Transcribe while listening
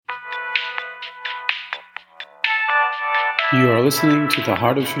You are listening to the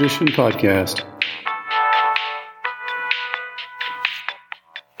Heart of Tradition podcast.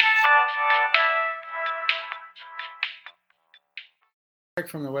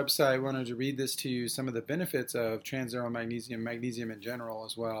 From the website, I wanted to read this to you, some of the benefits of transdermal magnesium, magnesium in general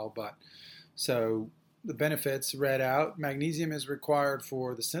as well. So the benefits read out: magnesium is required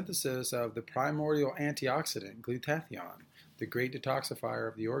for the synthesis of the primordial antioxidant glutathione, the great detoxifier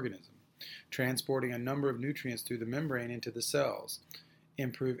of the organism, transporting a number of nutrients through the membrane into the cells,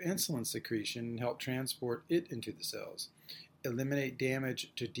 improve insulin secretion and help transport it into the cells, eliminate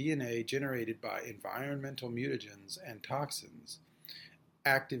damage to DNA generated by environmental mutagens and toxins,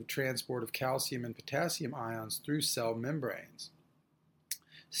 active transport of calcium and potassium ions through cell membranes,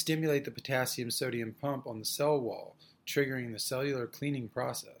 stimulate the potassium-sodium pump on the cell wall, triggering the cellular cleaning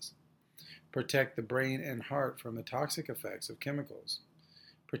process, protect the brain and heart from the toxic effects of chemicals,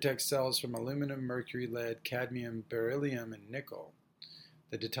 protect cells from aluminum, mercury, lead, cadmium, beryllium, and nickel,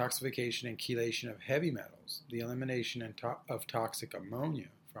 the detoxification and chelation of heavy metals, the elimination of toxic ammonia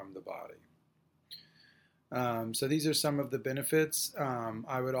from the body. So these are some of the benefits.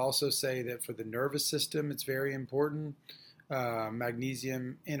 I would also say that for the nervous system, it's very important.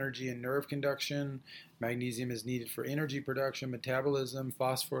 Magnesium, energy and nerve conduction. Magnesium is needed for energy production, metabolism,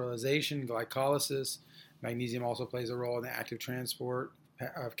 phosphorylation, glycolysis. Magnesium also plays a role in the active transport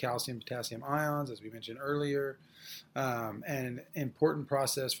of calcium, potassium ions, as we mentioned earlier, and an important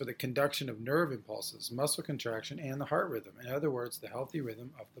process for the conduction of nerve impulses, muscle contraction, and the heart rhythm. In other words, the healthy rhythm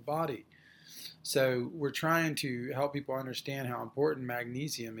of the body. So we're trying to help people understand how important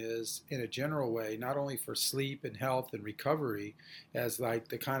magnesium is in a general way, not only for sleep and health and recovery as like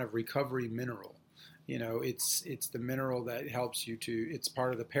the kind of recovery mineral. You know, it's the mineral that helps you it's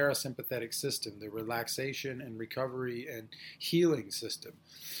part of the parasympathetic system, the relaxation and recovery and healing system.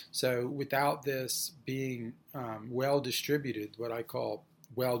 So without this being well distributed, what I call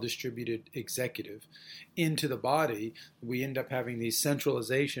well-distributed executive, into the body, we end up having these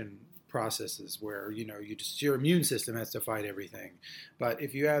centralization processes where, your immune system has to fight everything. But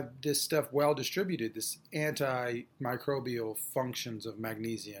if you have this stuff well distributed, this antimicrobial functions of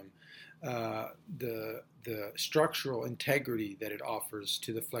magnesium, the structural integrity that it offers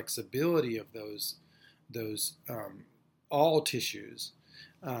to the flexibility of those all tissues,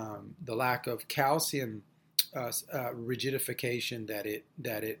 the lack of calcium rigidification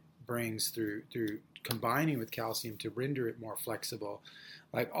that it brings through combining with calcium to render it more flexible,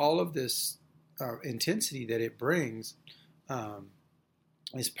 like all of this intensity that it brings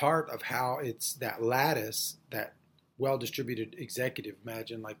is part of how it's that lattice, that well-distributed executive.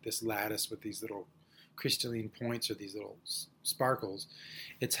 Imagine like this lattice with these little crystalline points or these little sparkles.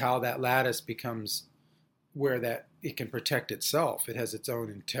 It's how that lattice becomes where that it can protect itself. It has its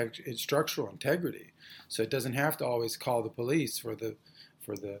own structural integrity, so it doesn't have to always call the police for the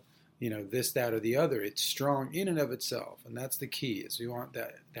this, that, or the other. It's strong in and of itself, and that's the key. Is we want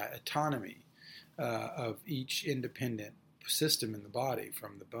that autonomy of each independent system in the body,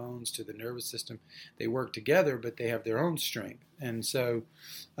 from the bones to the nervous system. They work together, but they have their own strength, and so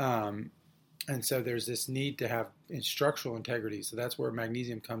there's this need to have structural integrity. So that's where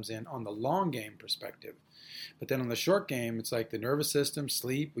magnesium comes in on the long game perspective. But then on the short game, it's like the nervous system,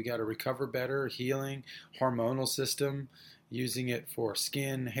 sleep, we got to recover better, healing, hormonal system, using it for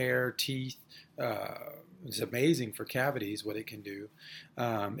skin, hair, teeth. It's amazing for cavities what it can do.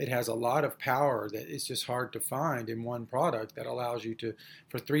 It has a lot of power that it's just hard to find in one product that allows you to,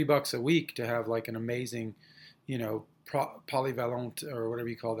 for $3 a week, to have like an amazing, polyvalent, or whatever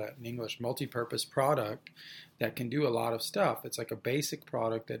you call that in English, multi-purpose product that can do a lot of stuff. It's like a basic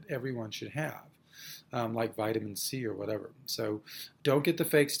product that everyone should have. Like vitamin C or whatever. So don't get the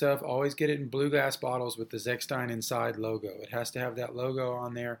fake stuff. Always get it in blue glass bottles with the Zechstein Inside logo. It has to have that logo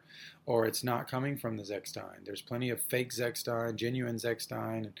on there, or it's not coming from the Zechstein. There's plenty of fake Zechstein, genuine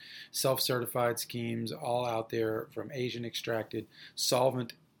Zechstein, and self-certified schemes all out there from Asian extracted,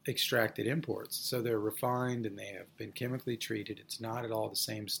 solvent extracted imports. So they're refined and they have been chemically treated. It's not at all the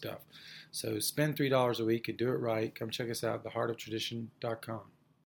same stuff. So spend $3 a week and do it right. Come check us out at theheartoftradition.com.